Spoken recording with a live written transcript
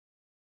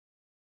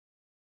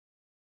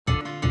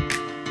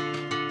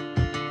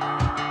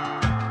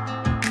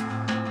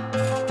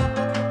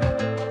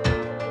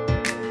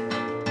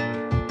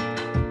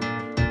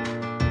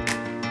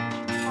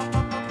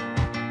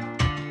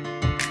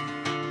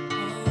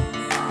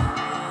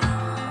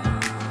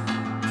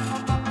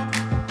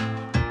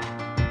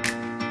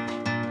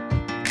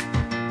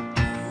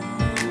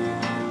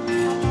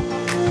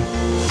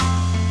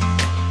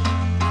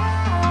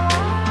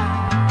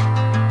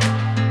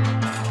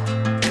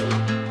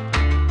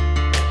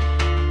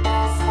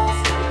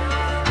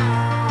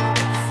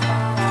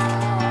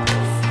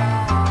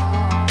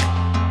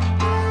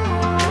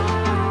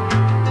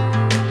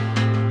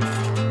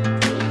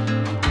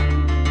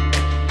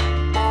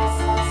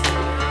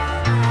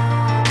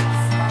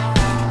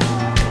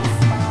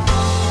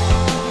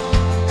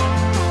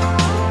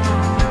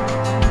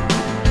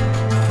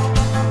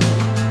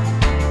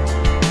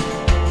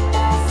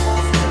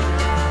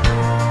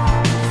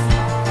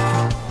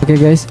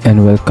Okay guys,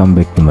 and welcome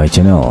back to my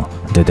channel.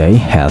 The day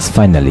has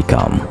finally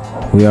come.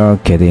 We are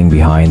getting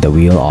behind the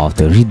wheel of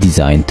the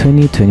redesigned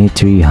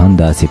 2023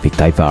 Honda Civic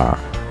Type R.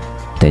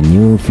 The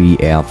new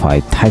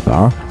VL5 Type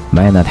R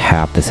may not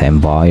have the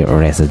same boy or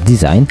racer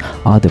design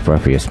of the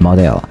previous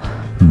model,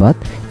 but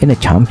in a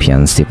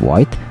championship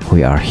white,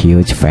 we are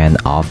huge fan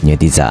of new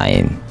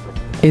design.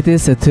 It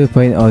is a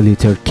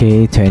 2.0-liter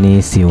K20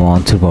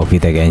 C1 turbo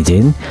VTEC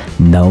engine,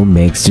 now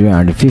makes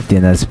 350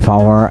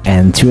 horsepower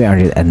and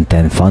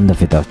 310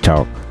 pound-feet of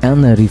torque,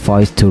 and a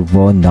revised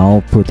turbo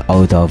now put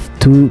out of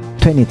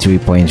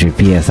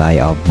 23.3 psi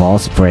of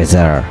valve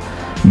pressure.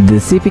 The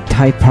Civic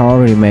Type R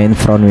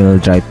remains front-wheel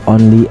drive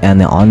only,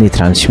 and the only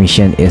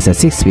transmission is a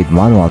 6-speed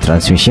manual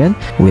transmission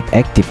with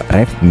active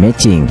rev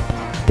matching.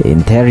 The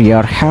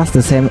interior has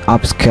the same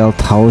upscale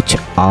touch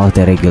of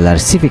the regular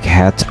Civic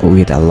hat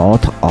with a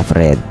lot of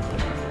red.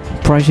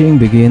 Pricing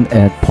begins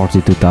at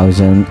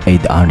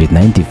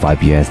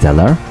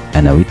 $42,895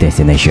 and with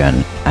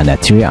destination and a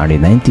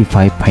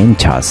 395 paint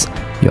charge.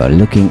 You are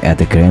looking at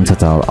a grand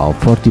total of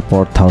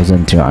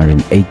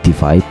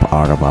 $44,385,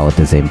 or about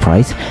the same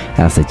price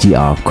as the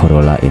GR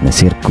Corolla in a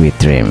circuit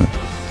trim.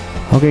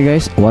 Okay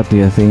guys, what do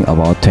you think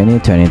about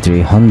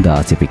 2023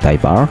 Honda Civic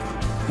Type R?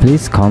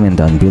 Please comment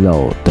down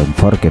below. Don't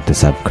forget to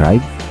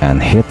subscribe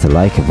and hit the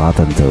like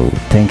button too.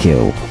 Thank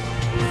you.